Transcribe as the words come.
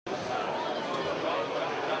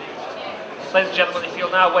Ladies and gentlemen, if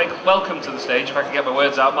you'll now welcome to the stage, if I can get my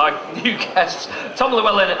words out, my new guests, Tom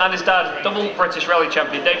Llewellin and his dad, double British Rally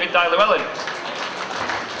champion, David Llewellin.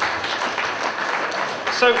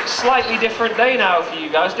 So, slightly different day now for you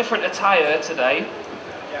guys, different attire today.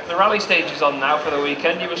 The rally stage is on now for the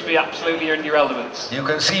weekend. You must be absolutely in your elements. You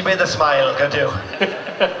can see me the smile, can't you?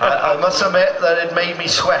 I must admit that it made me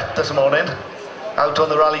sweat this morning, out on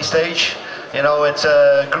the rally stage. You know, it's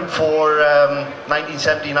a Group 4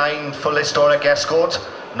 1979 full historic Escort,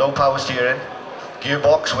 no power steering,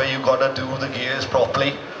 gearbox where you've got to do the gears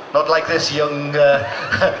properly, not like this young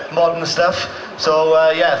modern stuff.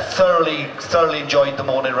 So yeah, thoroughly enjoyed the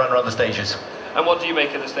morning run around the stages. And what do you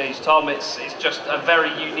make of the stage, Tom? It's just a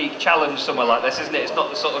very unique challenge somewhere like this, isn't it? It's not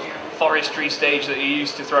the sort of forestry stage that you're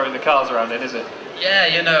used to throwing the cars around in, is it? Yeah,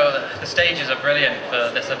 you know, the stages are brilliant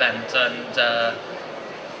for this event, and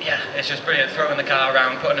yeah, it's just brilliant throwing the car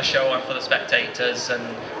around, putting a show on for the spectators, and,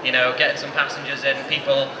 you know, getting some passengers in,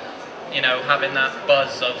 people, you know, having that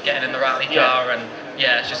buzz of getting in the rally car, and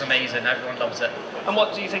yeah, it's just amazing. Everyone loves it. And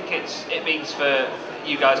what do you think it means for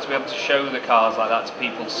you guys to be able to show the cars like that to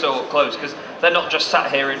people so up close? Because they're not just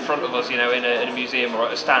sat here in front of us, you know, in a museum or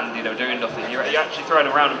at a stand, you know, doing nothing. You're actually throwing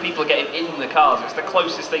them around and people are getting in the cars. It's the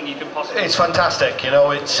closest thing you can possibly. It's fantastic, you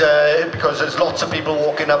know. It's because there's lots of people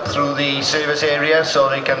walking up through the service area, so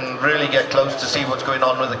they can really get close to see what's going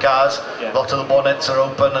on with the cars. Yeah. Lots of the bonnets are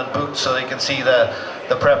open and boots, so they can see the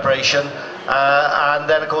preparation, and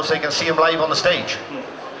then of course they can see them live on the stage.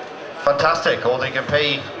 Fantastic. Or they can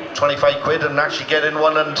pay 25 quid and actually get in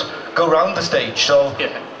one and go round the stage. So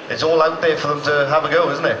it's all out there for them to have a go,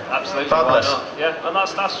 isn't it? Absolutely. Fabulous. Yeah, and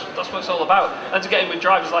that's what it's all about. And to get in with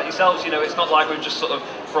drivers like yourselves, you know, it's not like we've just sort of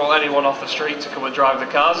brought anyone off the street to come and drive the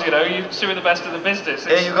cars. You know, you're doing the best of the business.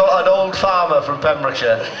 Yeah, you've got an old farmer from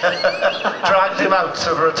Pembrokeshire, dragged him out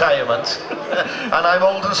of retirement, and I'm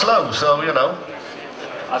old and slow, so you know.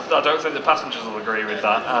 I don't think the passengers will agree with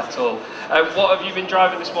that at all. What have you been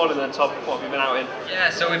driving this morning then, Tom? What have you been out in? Yeah,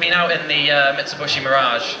 so we've been out in the Mitsubishi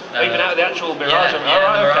Mirage. Oh, you've been out in the actual Mirage? Yeah, the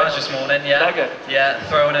Mirage this morning, yeah. Mega. Yeah,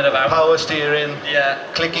 throwing it about. Power steering,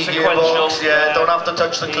 clicky gearbox, don't have to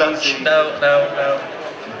touch the clutch. Easy. No.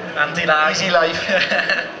 Anti-lag. Easy life.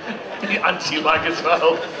 Anti-lag as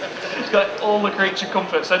well. It's got all the creature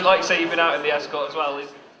comforts. And like you say, you've been out in the Escort as well.